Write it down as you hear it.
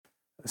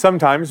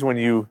Sometimes when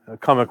you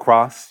come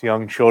across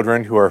young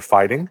children who are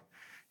fighting,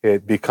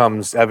 it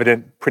becomes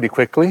evident pretty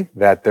quickly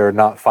that they're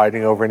not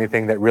fighting over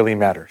anything that really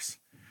matters.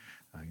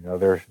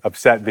 They're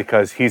upset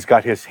because he's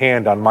got his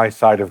hand on my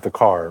side of the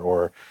car,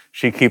 or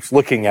she keeps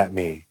looking at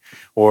me,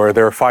 or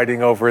they're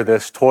fighting over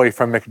this toy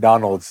from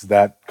McDonald's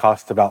that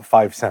cost about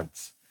 5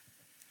 cents.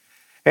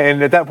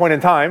 And at that point in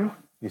time,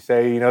 you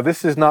say,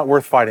 this is not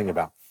worth fighting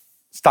about.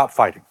 Stop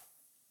fighting.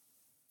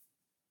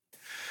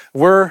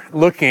 We're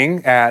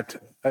looking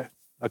at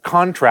a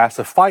contrast,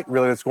 a fight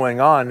really that's going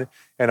on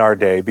in our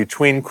day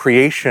between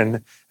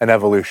creation and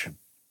evolution.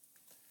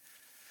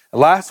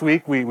 Last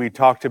week, we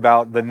talked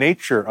about the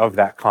nature of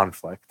that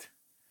conflict.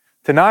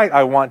 Tonight,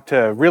 I want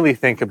to really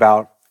think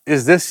about,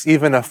 is this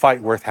even a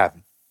fight worth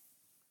having?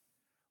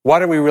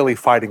 What are we really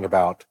fighting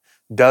about?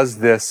 Does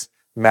this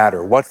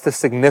matter? What's the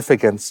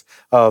significance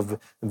of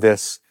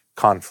this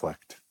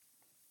conflict?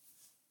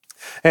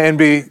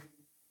 And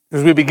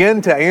as we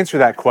begin to answer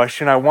that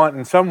question, I want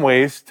in some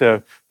ways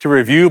to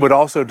review, but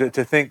also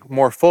to think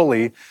more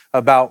fully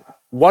about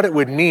what it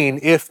would mean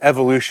if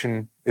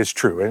evolution is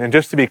true. And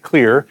just to be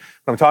clear,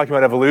 when I'm talking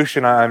about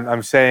evolution,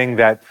 I'm saying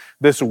that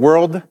this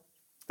world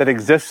that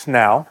exists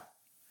now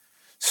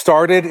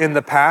started in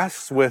the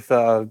past with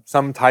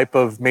some type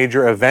of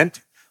major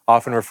event,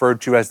 often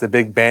referred to as the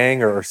Big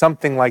Bang or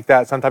something like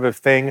that, some type of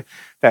thing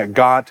that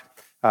got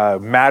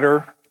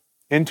matter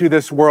into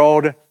this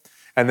world.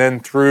 And then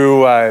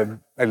through a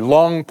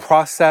long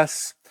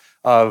process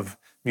of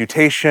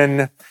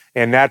mutation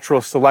and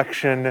natural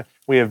selection,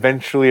 we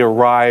eventually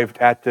arrived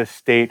at this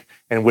state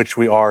in which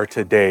we are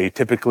today.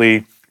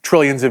 Typically,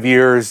 trillions of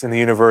years in the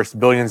universe,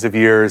 billions of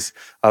years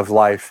of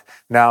life.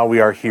 Now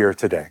we are here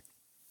today.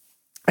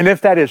 And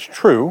if that is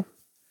true,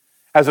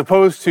 as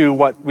opposed to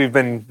what we've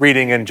been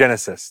reading in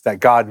Genesis, that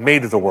God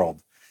made the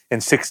world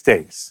in 6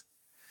 days,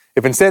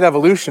 if instead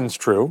evolution's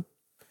true,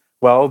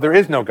 well, there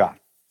is no God.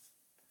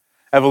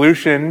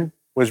 Evolution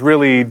was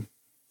really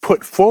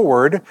put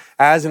forward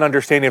as an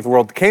understanding of the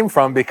world came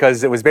from,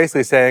 because it was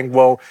basically saying,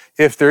 well,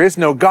 if there is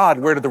no God,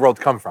 where did the world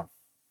come from?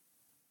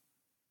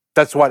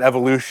 That's what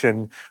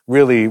evolution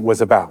really was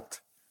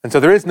about. And so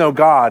there is no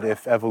God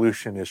if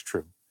evolution is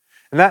true.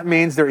 And that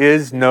means there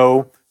is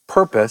no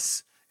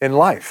purpose in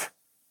life.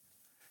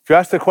 If you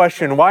ask the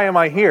question, why am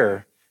I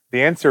here?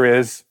 The answer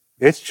is,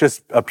 it's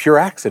just a pure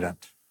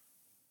accident.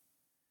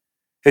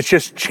 It's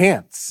just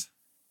chance.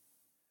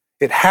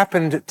 It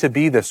happened to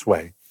be this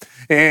way.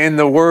 In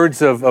the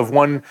words of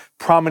one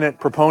prominent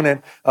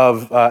proponent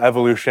of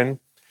evolution,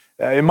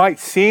 it might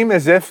seem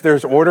as if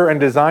there's order and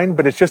design,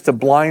 but it's just a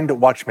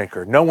blind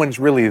watchmaker. No one's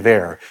really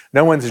there.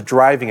 No one's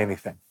driving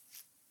anything.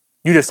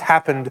 You just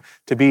happened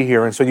to be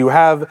here, and so you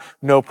have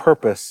no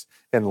purpose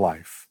in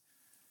life.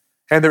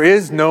 And there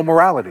is no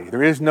morality.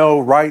 There is no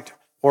right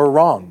or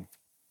wrong.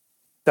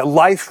 That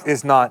life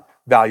is not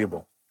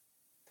valuable,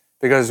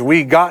 because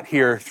we got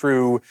here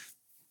through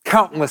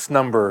countless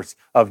numbers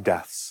of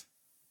deaths.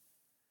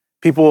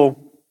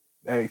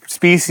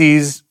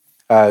 Species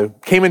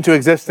came into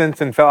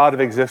existence and fell out of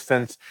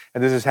existence,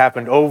 and this has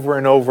happened over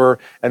and over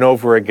and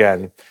over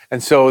again.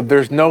 And so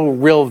there's no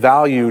real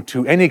value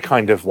to any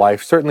kind of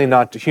life, certainly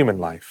not to human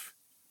life.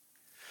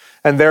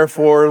 And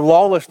therefore,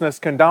 lawlessness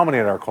can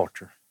dominate our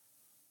culture.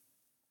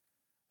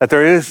 That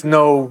there is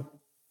no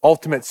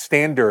ultimate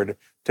standard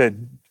to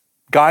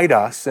guide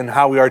us in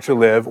how we are to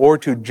live or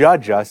to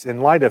judge us in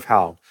light of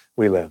how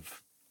we live.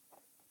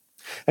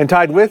 And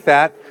tied with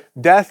that,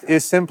 death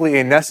is simply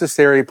a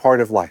necessary part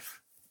of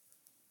life.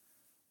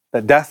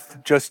 That death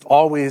just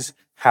always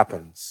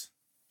happens.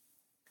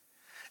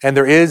 And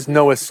there is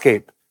no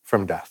escape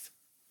from death.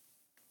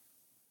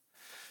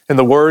 In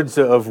the words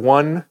of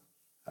one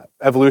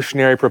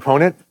evolutionary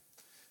proponent,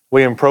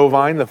 William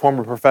Provine, the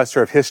former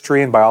professor of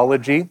history and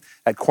biology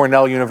at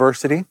Cornell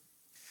University,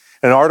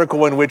 an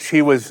article in which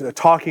he was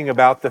talking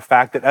about the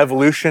fact that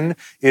evolution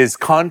is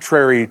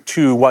contrary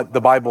to what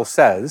the Bible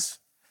says,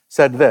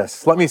 said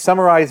this: "Let me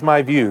summarize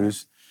my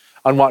views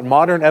on what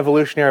modern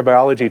evolutionary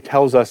biology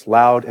tells us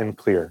loud and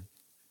clear.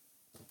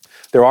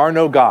 There are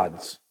no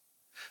gods,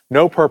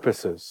 no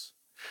purposes,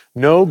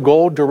 no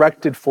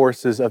goal-directed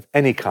forces of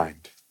any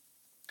kind.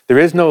 There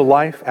is no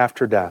life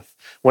after death.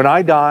 When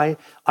I die,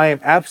 I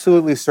am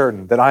absolutely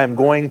certain that I am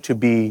going to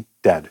be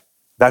dead.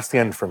 That's the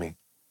end for me.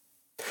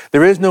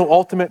 There is no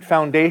ultimate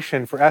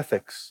foundation for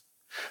ethics,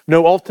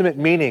 no ultimate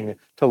meaning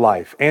to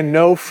life, and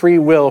no free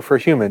will for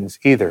humans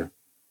either.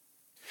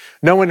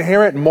 No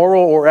inherent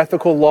moral or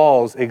ethical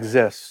laws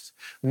exist,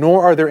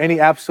 nor are there any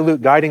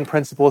absolute guiding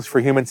principles for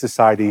human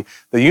society.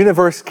 The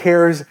universe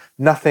cares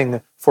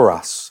nothing for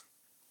us,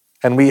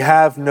 and we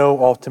have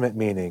no ultimate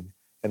meaning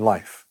in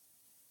life."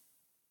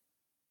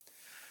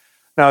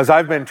 Now, as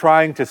I've been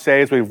trying to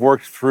say as we've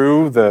worked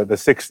through the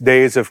 6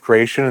 days of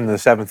creation and the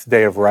 7th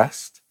day of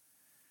rest,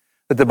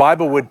 that the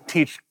Bible would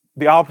teach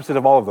the opposite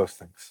of all of those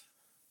things.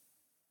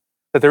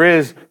 That there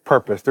is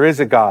purpose, there is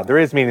a God, there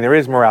is meaning, there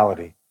is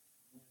morality.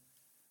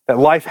 That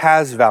life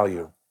has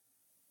value.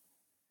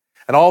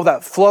 And all of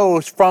that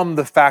flows from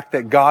the fact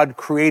that God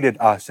created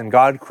us and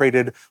God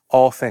created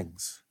all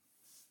things.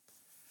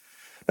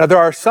 Now, there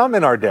are some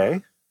in our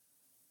day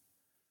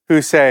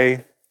who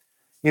say,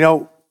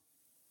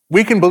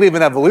 we can believe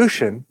in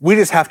evolution, we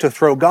just have to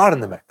throw God in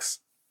the mix.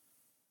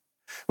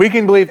 We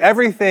can believe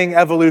everything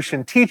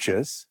evolution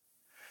teaches,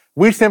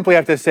 we simply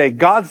have to say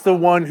God's the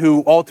one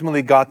who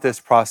ultimately got this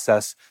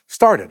process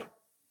started.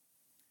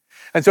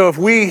 And so if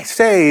we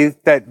say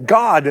that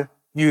God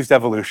used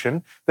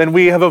evolution, then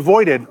we have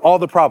avoided all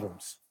the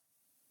problems.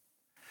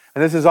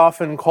 And this is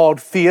often called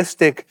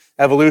theistic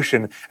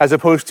evolution as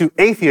opposed to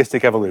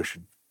atheistic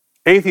evolution.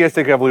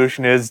 Atheistic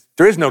evolution is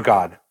there is no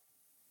God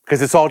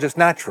because it's all just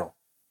natural.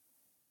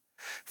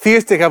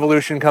 Theistic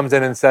evolution comes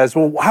in and says,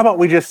 well, how about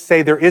we just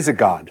say there is a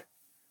God?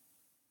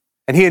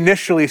 And he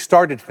initially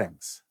started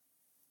things.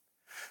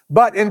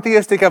 But in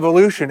theistic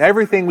evolution,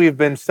 everything we've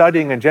been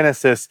studying in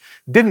Genesis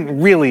didn't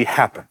really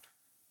happen.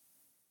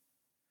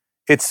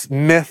 It's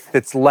myth,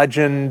 it's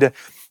legend,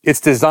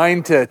 it's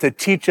designed to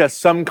teach us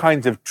some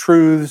kinds of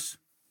truths.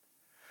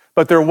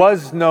 But there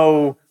was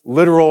no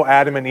literal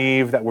Adam and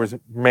Eve that was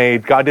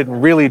made. God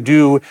didn't really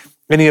do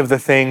any of the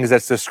things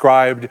that's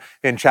described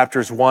in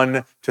chapters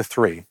 1 to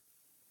 3.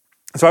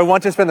 So I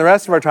want to spend the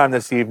rest of our time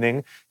this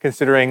evening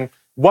considering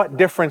what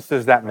difference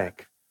does that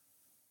make?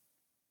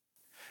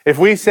 If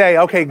we say,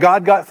 okay,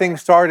 God got things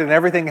started and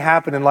everything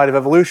happened in light of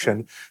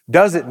evolution,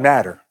 does it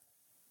matter?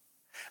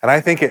 And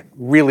I think it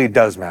really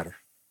does matter.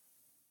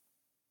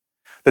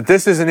 That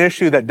this is an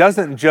issue that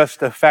doesn't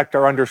just affect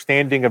our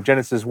understanding of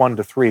Genesis 1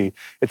 to 3.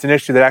 It's an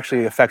issue that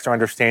actually affects our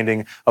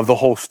understanding of the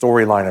whole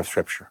storyline of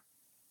Scripture.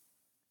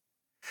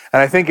 And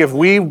I think if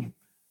we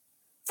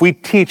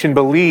teach and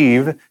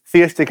believe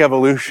theistic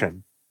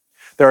evolution,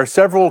 there are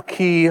several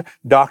key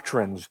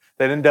doctrines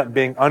that end up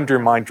being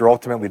undermined or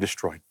ultimately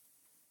destroyed.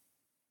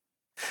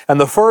 And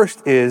the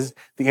first is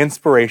the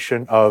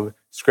inspiration of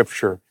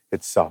Scripture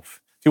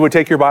itself. If you would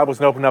take your Bibles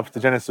and open up to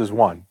Genesis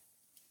 1.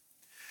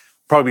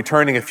 Probably be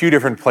turning a few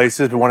different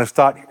places, but want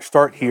to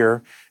start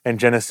here in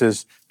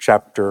Genesis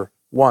chapter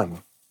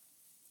 1.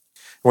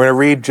 We're going to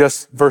read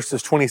just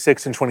verses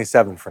 26 and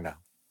 27 for now.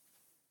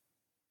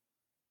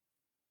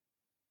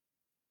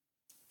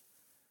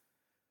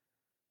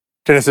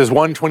 Genesis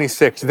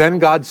 1:26. Then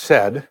God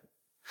said,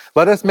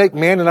 "Let us make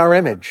man in our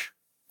image,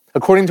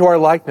 according to our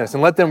likeness,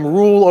 and let them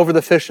rule over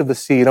the fish of the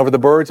sea, and over the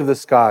birds of the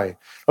sky,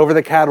 over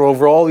the cattle,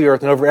 over all the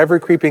earth, and over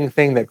every creeping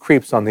thing that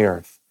creeps on the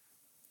earth."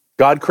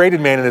 God created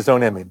man in his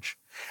own image.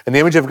 In the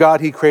image of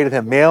God, he created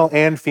him. Male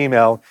and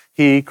female,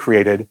 he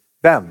created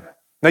them.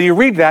 Now you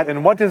read that,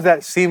 and what does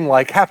that seem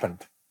like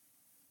happened?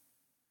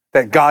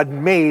 That God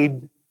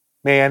made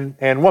man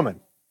and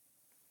woman.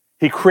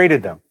 He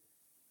created them.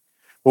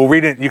 We'll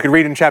read it. You can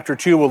read in chapter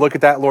 2. We'll look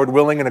at that, Lord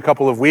willing, in a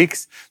couple of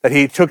weeks. That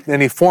he took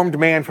and he formed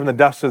man from the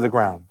dust of the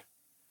ground.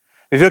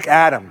 He took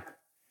Adam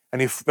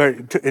and he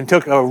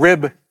took a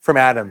rib from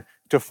Adam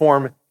to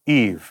form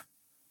Eve,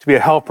 to be a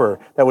helper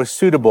that was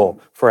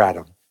suitable for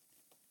Adam.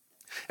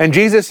 And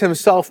Jesus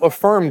himself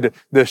affirmed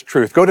this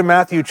truth. Go to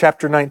Matthew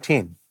chapter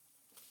 19.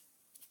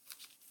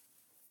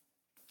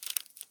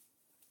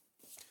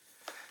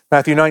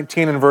 Matthew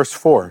 19 and verse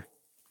 4.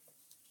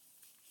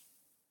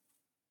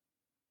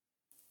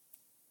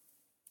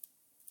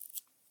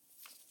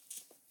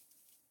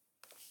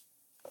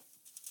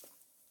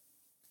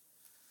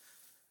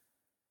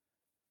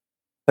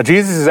 Now,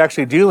 Jesus is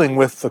actually dealing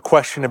with the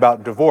question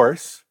about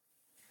divorce,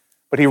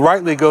 but he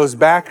rightly goes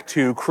back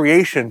to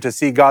creation to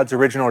see God's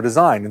original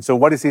design. And so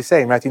what does he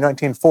say? Matthew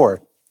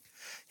 19:4.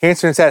 He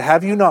answered and said,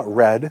 "Have you not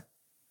read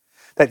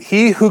that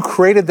he who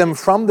created them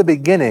from the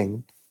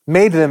beginning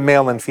made them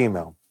male and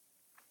female?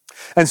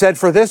 And said,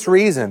 for this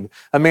reason,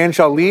 a man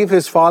shall leave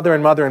his father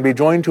and mother and be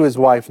joined to his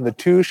wife, and the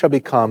two shall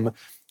become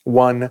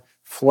one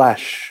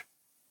flesh."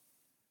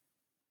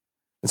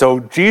 And so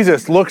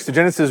Jesus looks to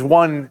Genesis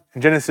 1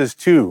 and Genesis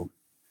 2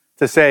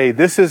 to say,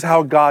 this is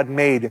how God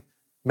made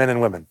men and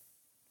women.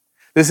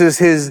 This is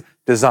his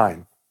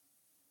design.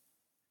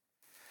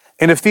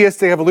 And if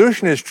theistic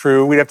evolution is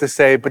true, we'd have to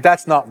say, but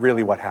that's not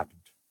really what happened.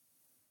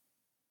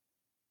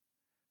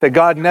 That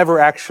God never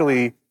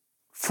actually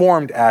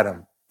formed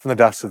Adam from the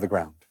dust of the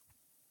ground.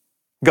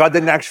 God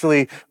didn't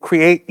actually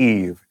create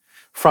Eve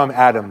from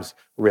Adam's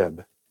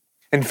rib.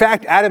 In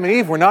fact, Adam and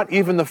Eve were not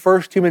even the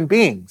first human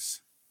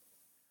beings.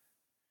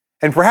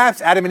 And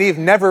perhaps Adam and Eve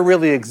never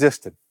really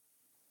existed.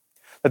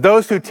 But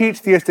those who teach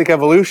theistic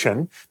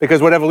evolution,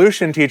 because what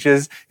evolution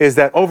teaches is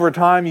that over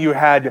time you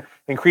had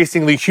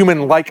increasingly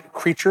human-like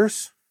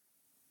creatures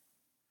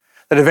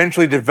that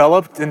eventually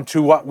developed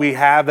into what we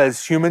have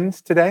as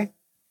humans today.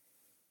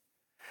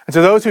 And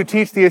so those who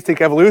teach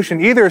theistic evolution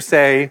either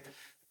say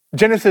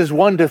Genesis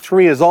 1 to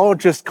 3 is all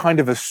just kind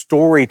of a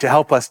story to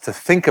help us to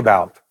think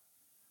about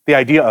the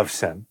idea of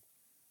sin.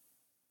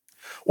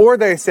 Or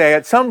they say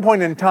at some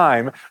point in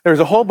time,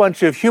 there's a whole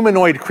bunch of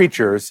humanoid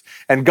creatures,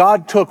 and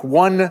God took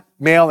one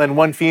male and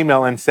one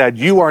female and said,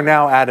 you are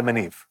now Adam and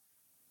Eve.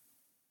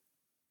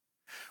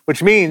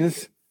 Which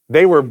means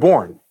they were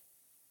born.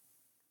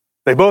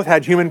 They both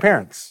had human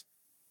parents.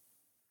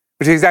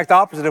 Which is the exact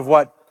opposite of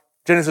what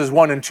Genesis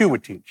 1 and 2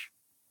 would teach.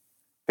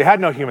 They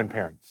had no human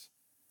parents.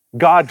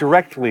 God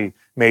directly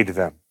made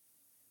them.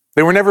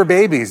 They were never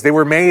babies. They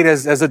were made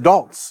as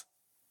adults,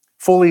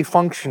 fully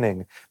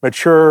functioning,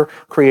 mature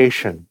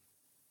creation.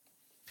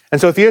 And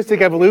so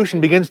theistic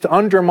evolution begins to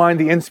undermine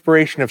the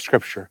inspiration of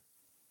Scripture.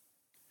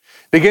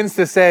 Begins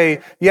to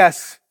say,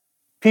 yes,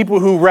 people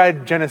who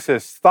read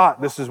Genesis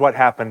thought this is what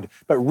happened,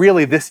 but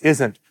really this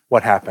isn't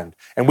what happened.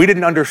 And we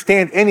didn't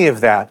understand any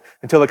of that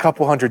until a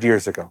couple hundred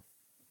years ago.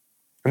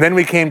 And then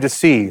we came to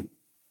see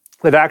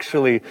that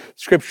actually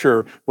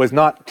Scripture was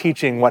not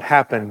teaching what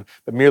happened,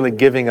 but merely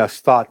giving us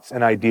thoughts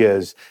and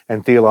ideas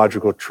and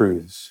theological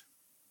truths.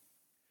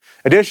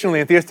 Additionally,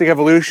 in theistic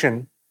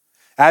evolution,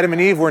 Adam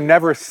and Eve were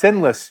never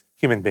sinless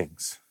human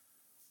beings.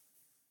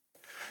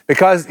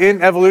 Because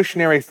in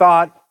evolutionary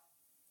thought,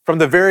 from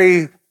the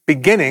very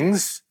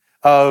beginnings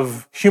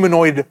of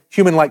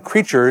human-like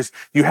creatures,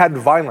 you had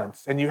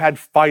violence and you had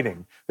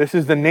fighting. This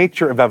is the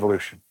nature of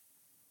evolution.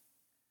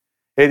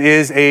 It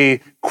is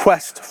a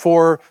quest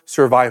for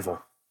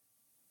survival.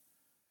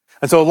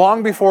 And so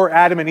long before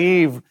Adam and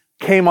Eve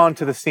came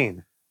onto the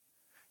scene,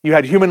 you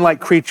had human-like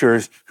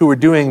creatures who were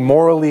doing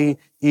morally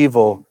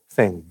evil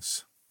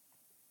things.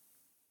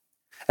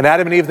 And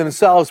Adam and Eve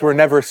themselves were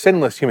never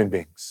sinless human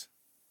beings.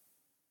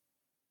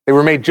 They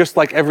were made just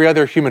like every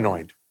other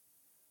humanoid.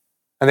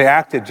 And they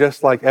acted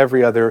just like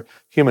every other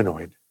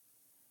humanoid.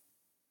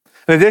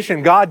 In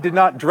addition, God did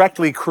not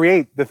directly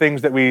create the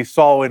things that we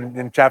saw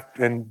in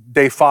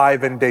day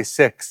 5 and day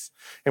 6,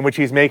 in which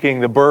he's making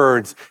the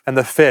birds and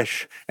the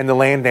fish and the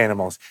land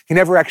animals. He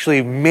never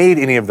actually made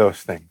any of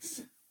those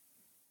things.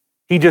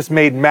 He just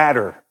made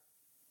matter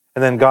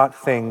and then got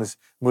things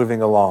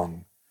moving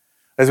along.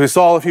 As we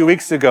saw a few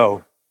weeks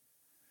ago,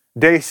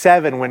 day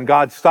 7, when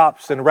God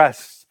stops and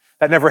rests,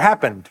 that never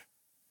happened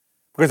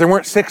because there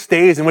weren't 6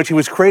 days in which he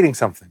was creating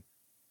something.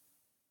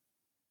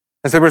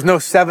 And so there was no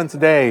 7th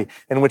day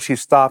in which he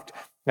stopped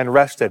and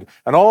rested.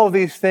 And all of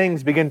these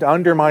things begin to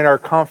undermine our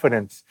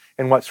confidence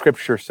in what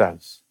Scripture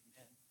says.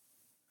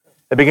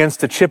 It begins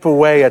to chip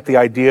away at the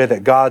idea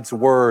that God's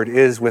word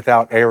is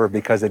without error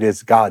because it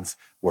is God's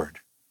word.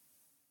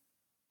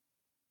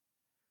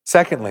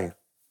 Secondly,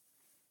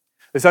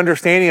 this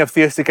understanding of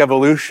theistic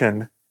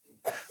evolution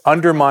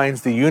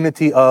undermines the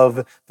unity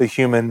of the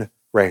human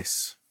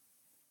race.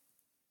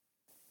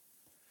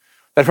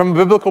 That from a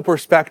biblical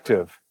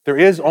perspective, there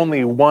is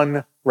only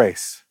one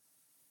race.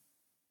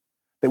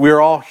 That we are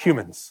all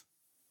humans.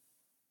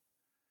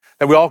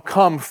 That we all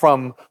come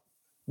from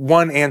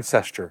one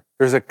ancestor.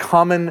 There's a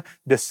common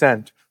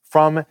descent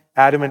from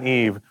Adam and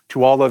Eve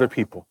to all other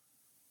people.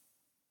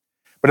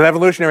 But in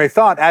evolutionary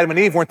thought, Adam and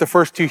Eve weren't the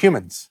first 2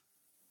 humans.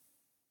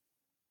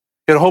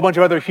 You had a whole bunch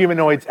of other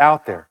humanoids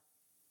out there.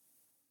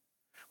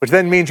 Which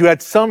then means you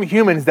had some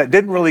humans that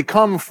didn't really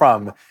come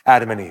from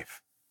Adam and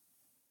Eve.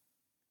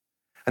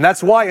 And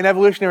that's why in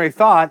evolutionary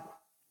thought,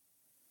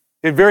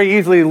 it very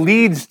easily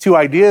leads to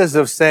ideas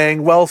of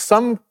saying, well,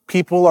 some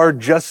people are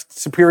just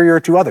superior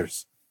to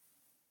others.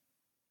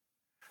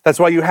 That's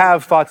why you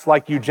have thoughts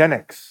like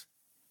eugenics.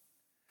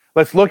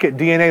 Let's look at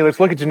DNA,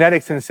 let's look at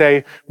genetics and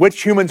say,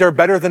 which humans are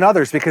better than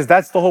others? Because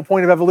that's the whole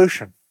point of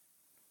evolution.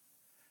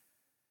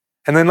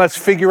 And then let's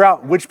figure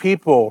out which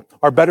people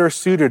are better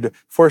suited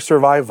for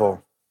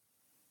survival.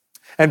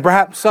 And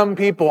perhaps some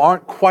people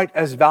aren't quite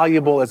as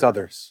valuable as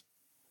others.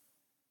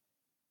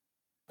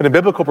 In a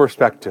biblical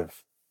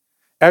perspective,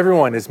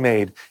 everyone is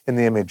made in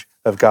the image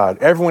of God.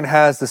 Everyone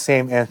has the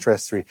same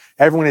ancestry.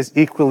 Everyone is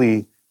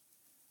equally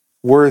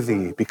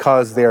worthy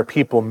because they are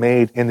people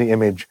made in the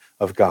image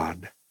of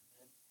God.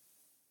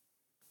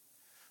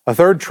 A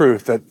third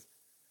truth that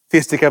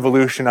theistic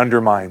evolution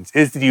undermines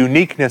is the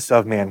uniqueness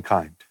of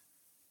mankind.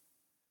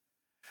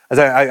 As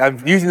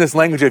I'm using this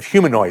language of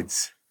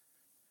humanoids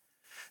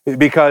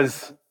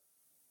because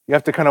you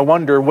have to kind of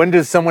wonder, when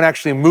does someone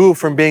actually move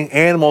from being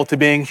animal to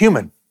being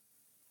human?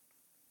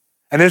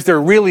 And is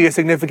there really a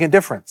significant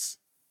difference?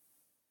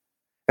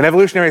 In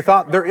evolutionary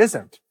thought, there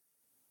isn't.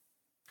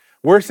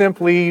 We're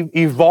simply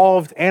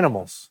evolved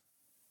animals.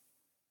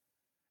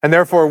 And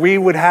therefore, we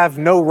would have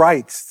no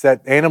rights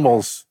that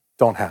animals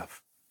don't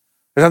have.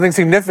 There's nothing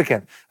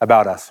significant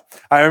about us.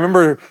 I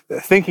remember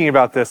thinking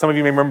about this. Some of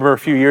you may remember a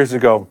few years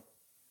ago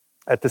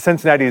at the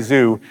Cincinnati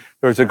Zoo,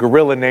 there was a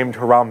gorilla named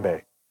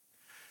Harambe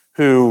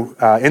who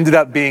ended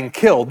up being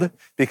killed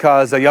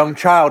because a young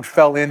child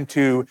fell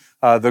into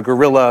the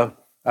gorilla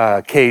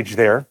cage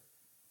there.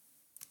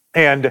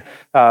 And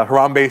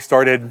Harambe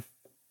started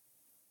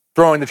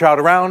throwing the child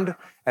around,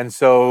 and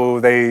so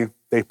they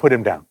put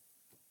him down.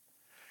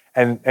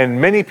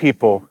 And many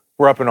people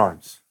were up in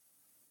arms.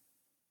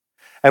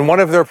 And one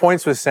of their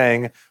points was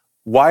saying,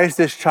 why is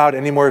this child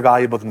any more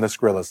valuable than this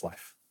gorilla's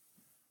life?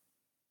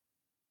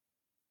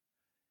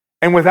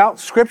 And without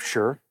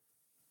Scripture,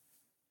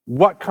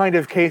 what kind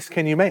of case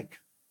can you make?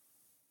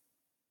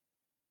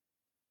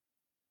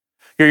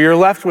 You're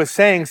left with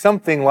saying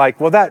something like,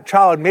 well, that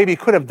child maybe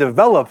could have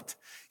developed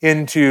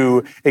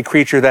into a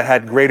creature that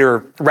had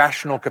greater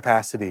rational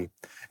capacity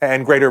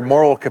and greater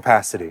moral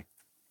capacity.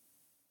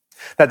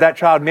 That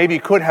child maybe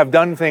could have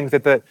done things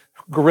that the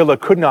gorilla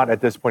could not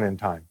at this point in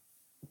time.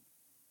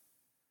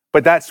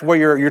 But that's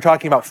where you're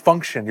talking about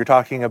function. You're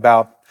talking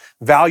about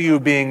value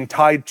being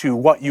tied to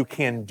what you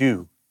can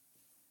do.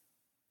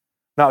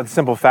 Not the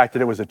simple fact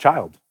that it was a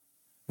child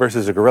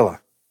versus a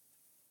gorilla.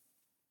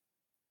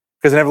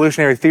 Because in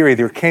evolutionary theory,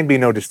 there can be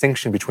no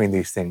distinction between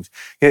these things.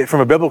 Yet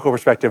from a biblical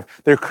perspective,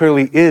 there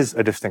clearly is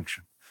a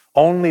distinction.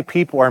 Only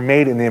people are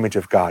made in the image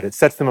of God. It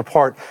sets them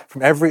apart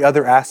from every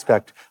other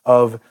aspect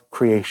of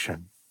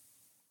creation.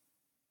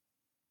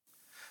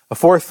 A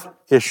fourth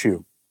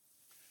issue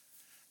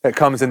that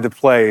comes into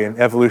play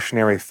in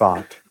evolutionary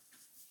thought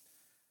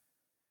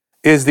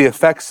is the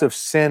effects of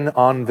sin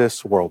on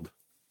this world.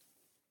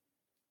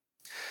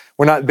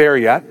 We're not there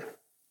yet,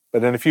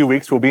 but in a few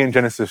weeks we'll be in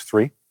Genesis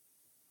 3.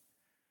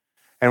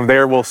 And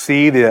there we'll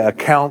see the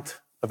account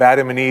of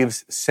Adam and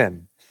Eve's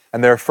sin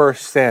and their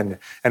first sin.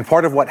 And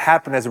part of what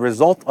happened as a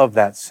result of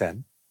that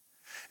sin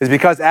is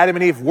because Adam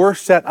and Eve were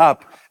set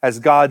up as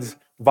God's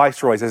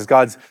viceroys, as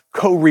God's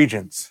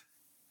co-regents.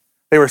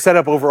 They were set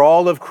up over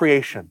all of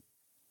creation.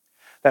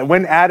 That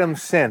when Adam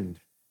sinned,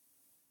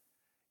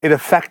 it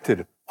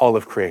affected all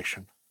of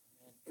creation.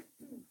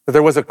 That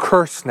there was a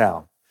curse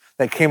now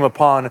that came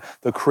upon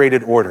the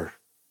created order.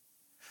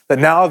 That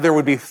now there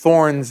would be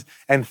thorns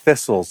and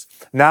thistles.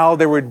 Now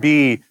there would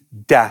be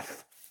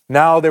death.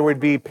 Now there would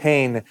be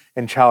pain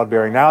and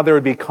childbearing. Now there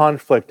would be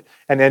conflict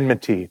and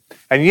enmity.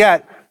 And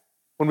yet,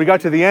 when we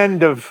got to the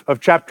end of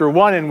chapter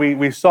 1 and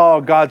we saw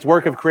God's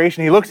work of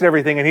creation, he looks at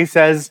everything and he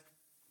says,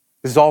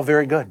 this is all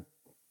very good.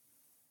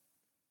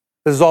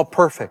 This is all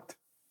perfect.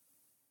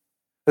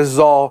 This is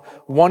all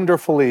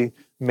wonderfully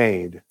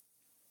made.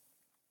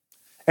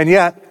 And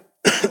yet,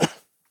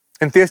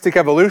 in theistic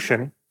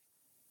evolution,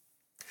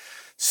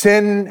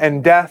 sin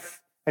and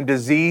death and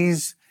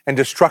disease and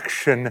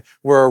destruction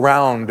were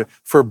around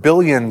for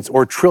billions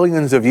or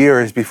trillions of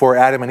years before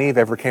Adam and Eve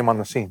ever came on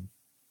the scene.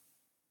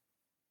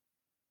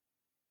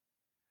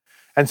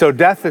 And so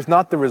death is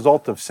not the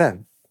result of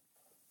sin.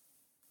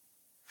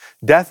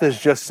 Death is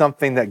just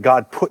something that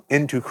God put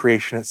into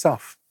creation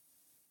itself.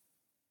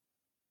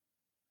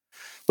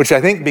 Which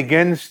I think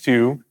begins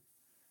to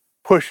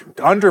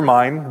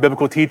undermine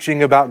biblical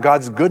teaching about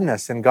God's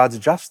goodness and God's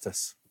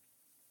justice.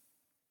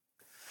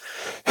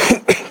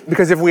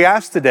 Because if we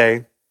ask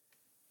today,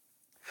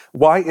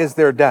 why is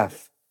there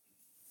death?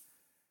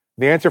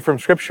 The answer from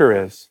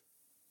Scripture is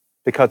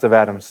because of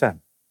Adam's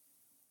sin.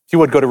 If you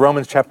would go to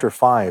Romans chapter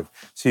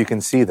 5 so you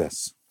can see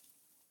this.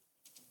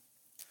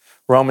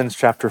 Romans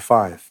chapter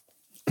 5.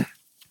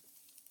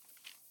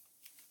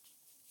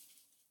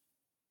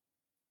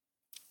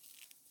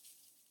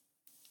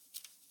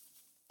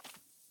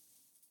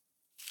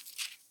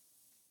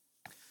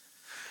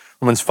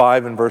 Romans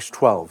 5 and verse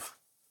 12.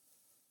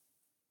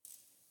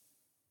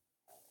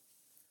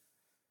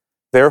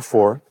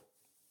 Therefore,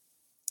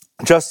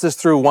 just as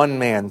through one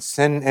man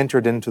sin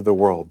entered into the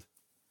world,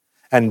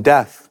 and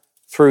death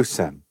through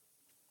sin,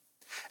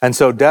 and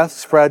so death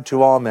spread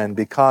to all men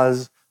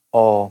because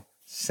all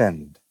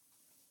sinned.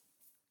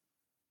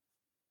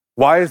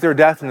 Why is there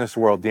death in this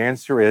world? The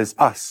answer is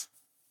us.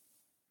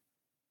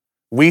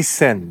 We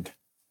sinned.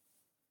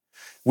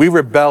 We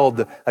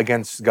rebelled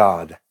against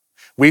God.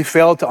 We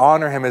failed to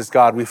honor him as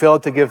God. We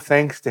failed to give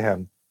thanks to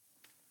him.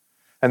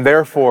 And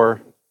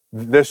therefore,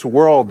 this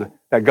world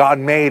that God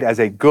made as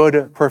a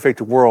good,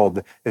 perfect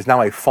world is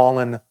now a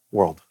fallen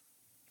world.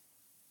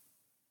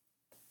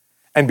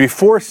 And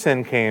before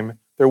sin came,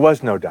 there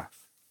was no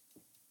death.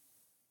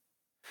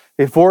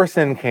 Before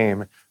sin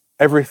came,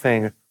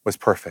 everything was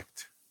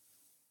perfect.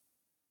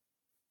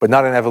 But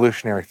not in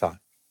evolutionary thought.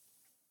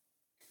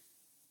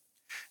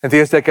 In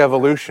theistic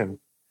evolution,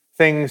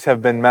 things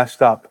have been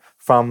messed up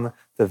from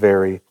the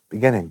very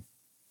beginning.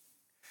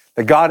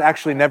 That God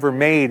actually never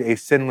made a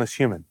sinless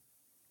human.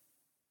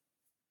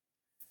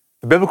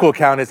 The biblical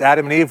account is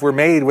Adam and Eve were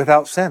made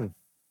without sin.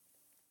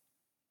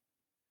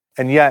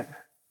 And yet,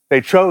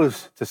 they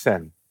chose to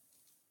sin.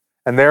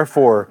 And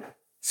therefore,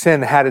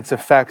 sin had its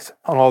effects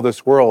on all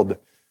this world.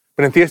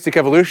 But in theistic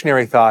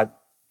evolutionary thought,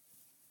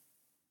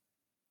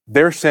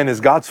 their sin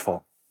is God's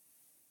fault.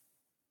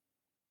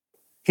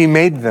 He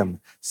made them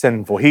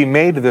sinful. He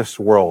made this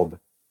world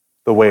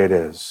the way it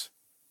is.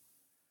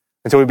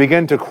 And so we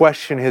begin to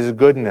question his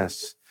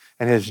goodness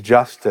and his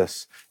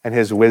justice and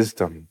his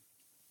wisdom.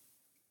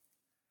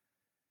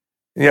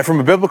 And yet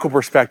from a biblical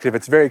perspective,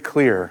 it's very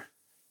clear.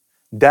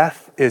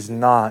 Death is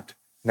not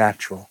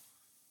natural.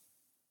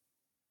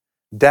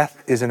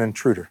 Death is an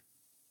intruder.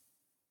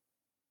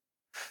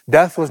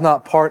 Death was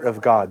not part of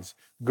God's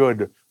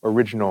good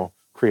original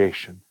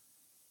creation.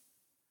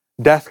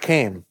 Death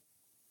came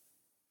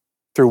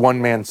through one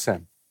man's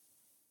sin.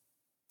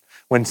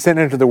 When sin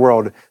entered the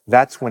world,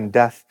 that's when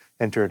death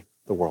entered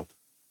the world.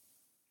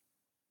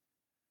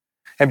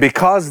 And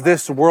because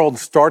this world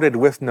started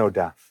with no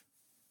death,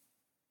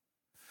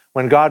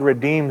 when God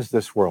redeems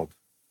this world,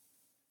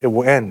 it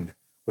will end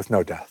with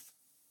no death.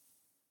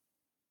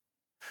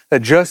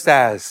 That just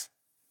as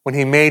when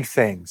he made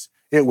things,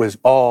 it was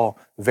all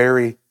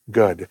very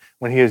good.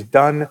 When he is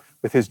done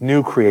with his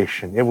new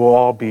creation, it will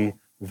all be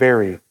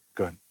very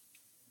good.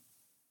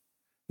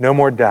 No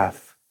more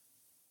death.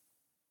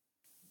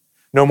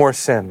 No more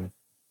sin.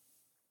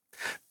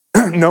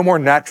 No more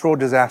natural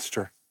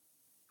disaster.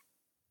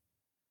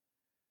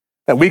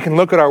 That we can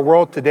look at our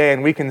world today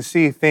and we can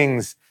see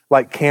things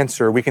like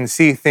cancer. We can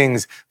see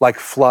things like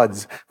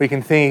floods. We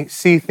can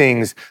see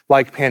things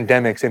like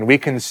pandemics. And we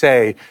can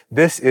say,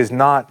 this is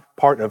not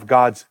part of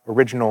God's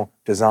original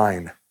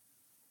design.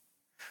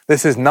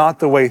 This is not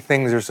the way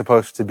things are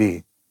supposed to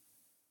be.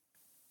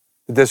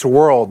 This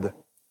world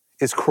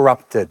is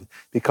corrupted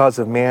because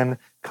of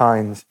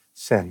mankind's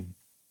sin.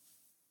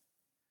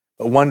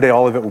 But one day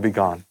all of it will be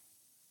gone.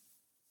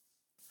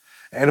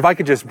 And if I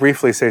could just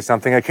briefly say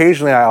something,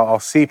 occasionally I'll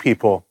see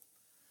people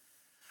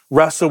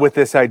wrestle with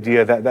this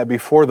idea that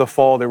before the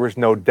fall there was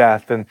no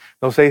death. And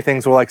they'll say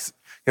things like,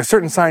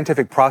 certain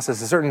scientific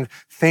processes, certain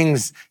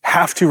things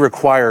have to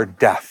require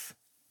death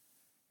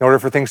in order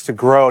for things to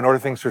grow, in order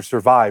for things to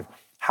survive.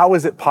 How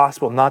is it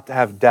possible not to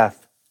have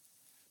death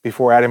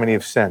before Adam and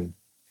Eve sinned?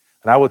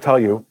 And I will tell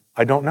you,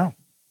 I don't know.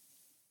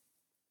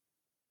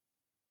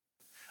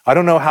 I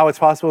don't know how it's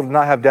possible to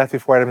not have death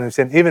before Adam and Eve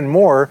sinned, even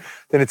more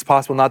than it's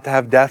possible not to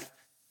have death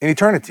in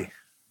eternity.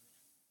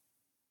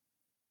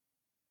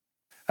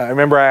 I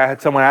remember I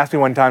had someone ask me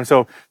one time,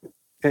 so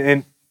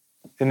in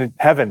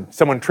heaven,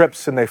 someone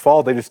trips and they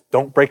fall, they just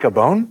don't break a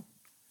bone?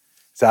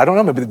 So I don't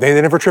know, maybe they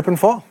never trip and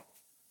fall.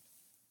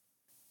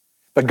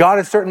 But God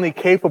is certainly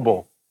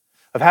capable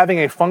of having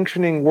a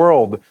functioning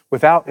world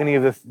without any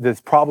of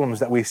the problems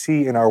that we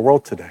see in our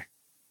world today.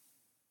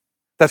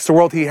 That's the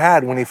world he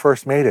had when he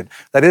first made it.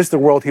 That is the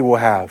world he will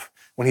have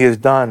when he is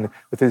done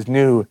with his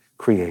new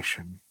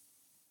creation.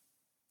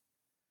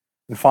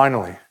 And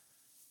finally,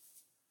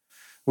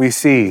 we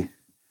see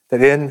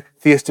that in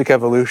theistic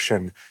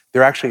evolution,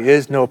 there actually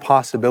is no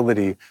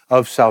possibility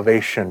of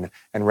salvation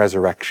and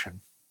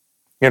resurrection.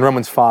 In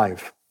Romans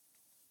 5,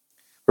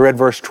 we read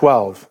verse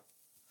 12.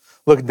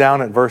 Look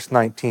down at verse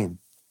 19.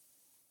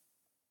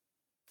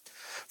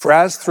 For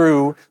as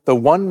through the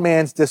one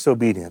man's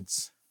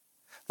disobedience,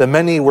 the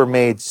many were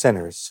made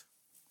sinners,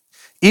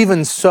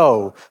 even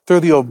so, through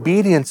the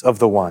obedience of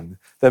the one,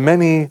 the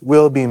many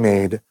will be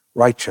made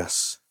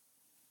righteous.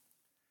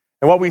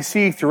 And what we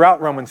see throughout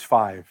Romans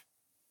 5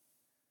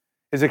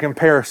 is a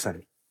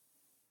comparison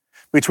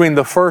between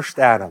the first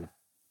Adam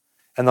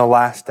and the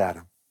last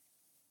Adam.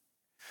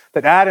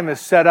 That Adam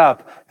is set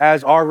up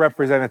as our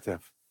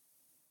representative,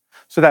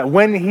 so that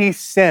when he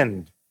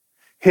sinned,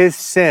 his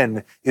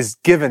sin is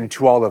given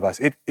to all of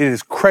us. It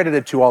is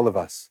credited to all of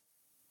us.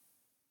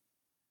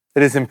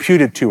 It is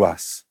imputed to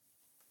us.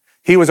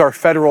 He was our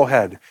federal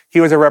head. He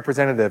was a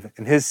representative,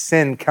 and his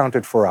sin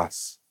counted for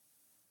us.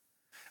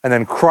 And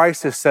then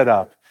Christ is set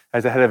up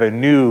as the head of a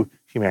new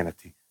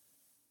humanity.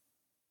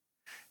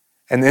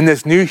 And in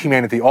this new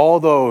humanity, all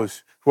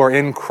those who are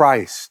in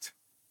Christ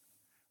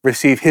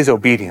receive his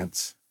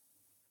obedience.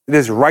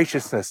 His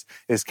righteousness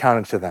is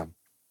counted to them.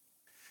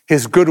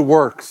 His good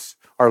works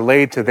are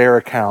laid to their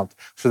account,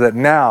 so that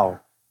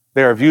now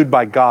they are viewed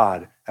by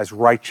God as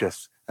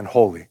righteous and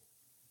holy.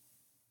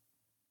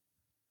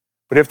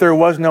 But if there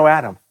was no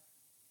Adam,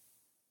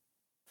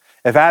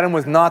 if Adam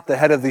was not the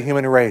head of the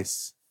human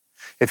race,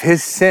 if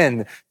his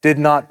sin did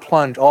not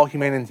plunge all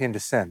humanity into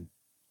sin,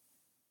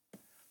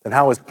 then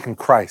how can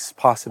Christ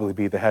possibly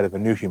be the head of a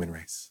new human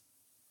race?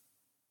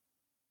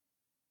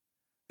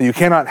 You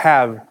cannot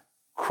have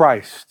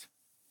Christ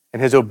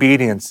and his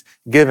obedience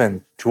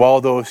given to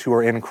all those who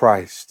are in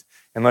Christ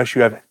unless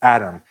you have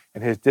Adam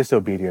and his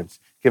disobedience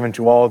given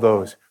to all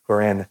those who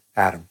are in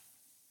Adam.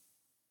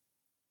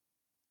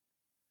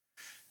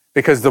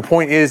 Because the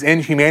point is,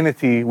 in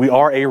humanity, we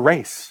are a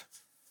race,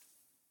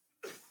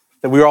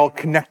 that we are all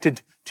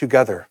connected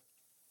together.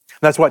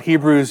 That's what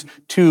Hebrews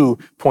 2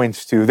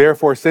 points to.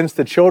 Therefore, since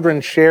the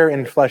children share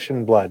in flesh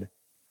and blood,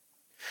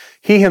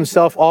 he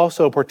himself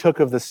also partook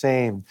of the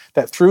same,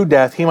 that through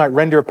death he might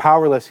render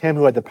powerless him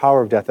who had the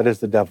power of death, that is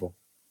the devil,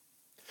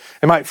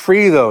 and might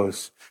free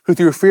those who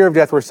through fear of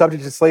death were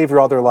subject to slavery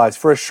all their lives.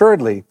 For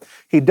assuredly,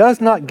 he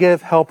does not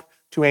give help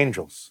to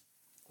angels.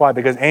 Why?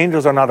 Because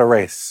angels are not a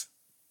race.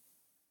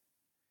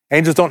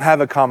 Angels don't have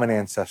a common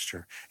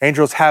ancestor.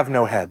 Angels have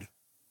no head.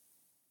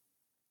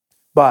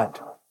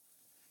 But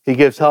he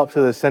gives help to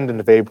the descendant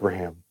of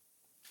Abraham.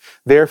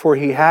 Therefore,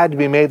 he had to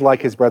be made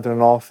like his brethren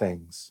in all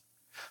things,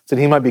 so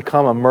that he might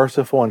become a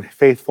merciful and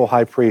faithful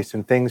high priest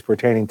in things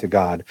pertaining to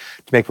God,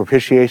 to make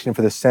propitiation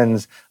for the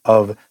sins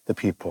of the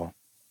people.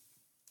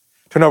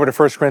 Turn over to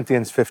 1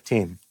 Corinthians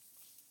 15.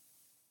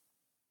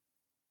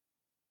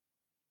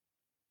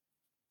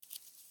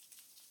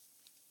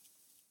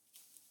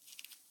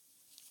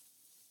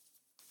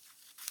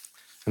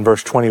 In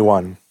verse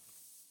 21.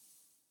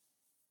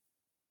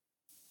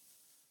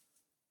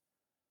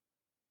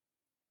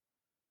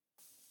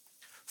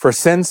 For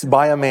since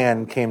by a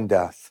man came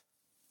death,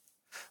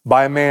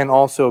 by a man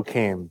also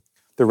came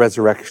the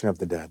resurrection of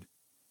the dead.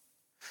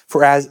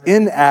 For as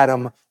in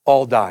Adam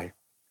all die,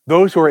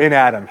 those who are in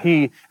Adam,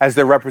 he as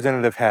their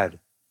representative head,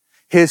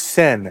 his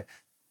sin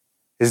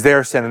is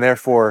their sin, and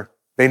therefore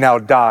they now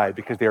die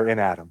because they are in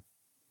Adam.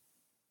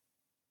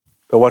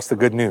 But what's the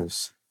good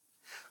news?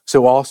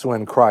 So also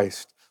in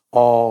Christ,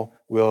 all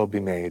will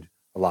be made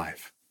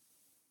alive.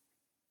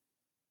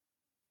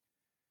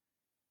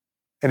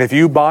 And if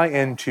you buy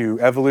into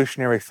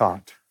evolutionary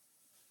thought,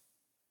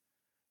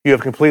 you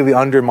have completely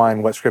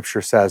undermined what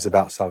Scripture says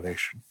about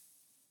salvation.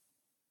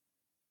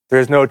 There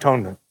is no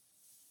atonement.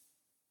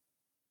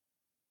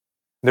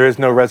 There is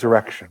no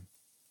resurrection.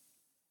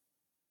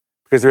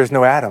 Because there is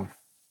no Adam.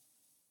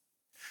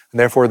 And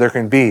therefore there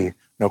can be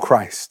no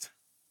Christ.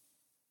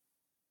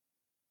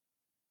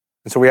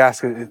 And so we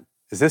ask,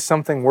 is this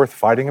something worth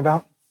fighting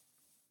about?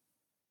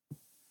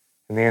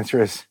 And the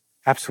answer is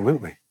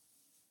absolutely.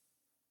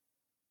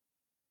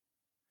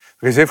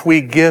 Because if we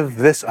give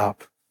this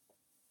up,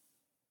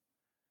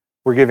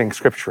 we're giving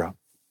Scripture up.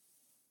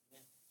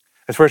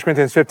 As 1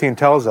 Corinthians 15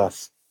 tells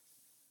us,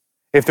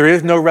 if there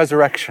is no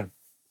resurrection,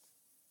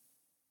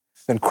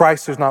 then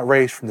Christ is not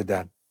raised from the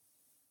dead.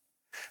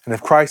 And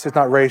if Christ is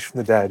not raised from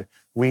the dead,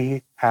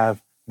 we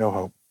have no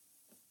hope.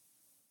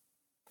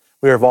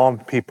 We are of all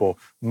people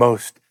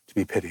most to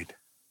be pitied.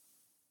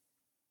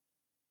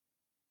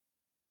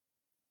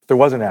 There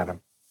was an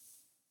Adam.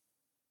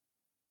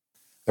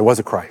 There was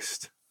a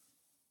Christ.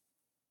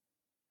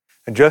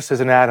 And just as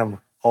in Adam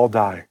all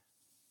die,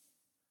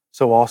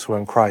 so also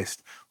in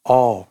Christ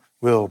all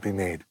will be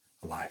made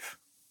alive.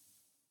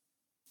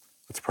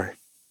 Let's pray.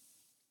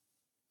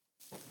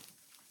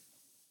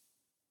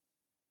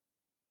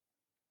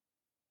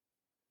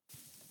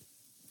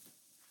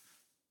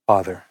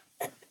 Father,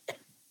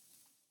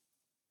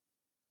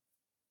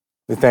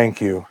 we thank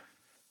you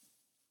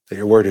that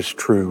your word is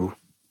true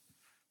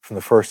from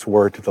the first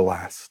word to the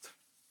last.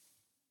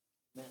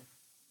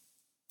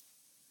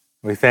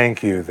 We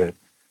thank you that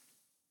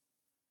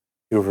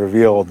you have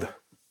revealed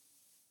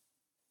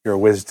your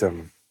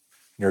wisdom,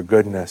 your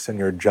goodness, and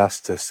your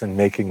justice in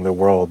making the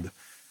world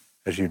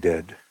as you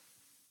did.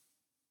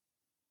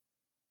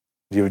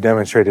 You have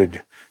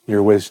demonstrated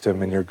your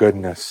wisdom and your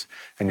goodness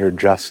and your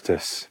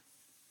justice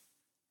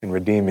in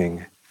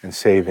redeeming and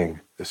saving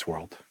this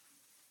world.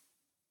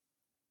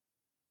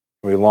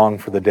 We long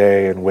for the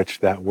day in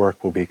which that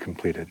work will be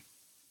completed,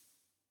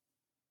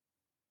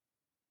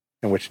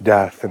 in which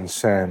death and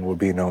sin will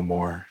be no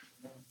more.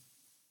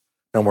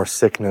 No more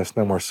sickness,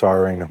 no more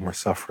sorrowing, no more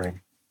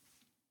suffering.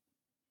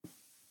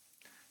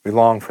 We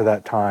long for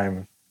that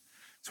time,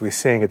 as we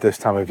sing at this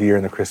time of year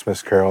in the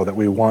Christmas carol, that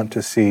we want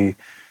to see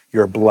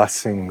your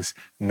blessings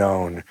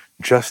known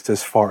just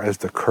as far as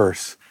the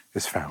curse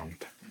is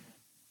found.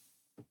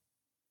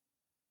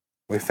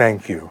 We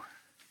thank you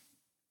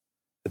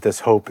that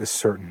this hope is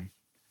certain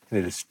and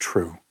it is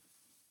true.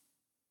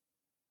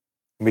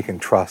 We can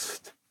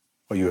trust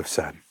what you have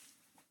said.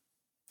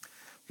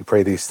 We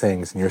pray these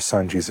things in your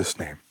Son, Jesus'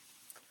 name.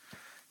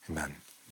 Amen.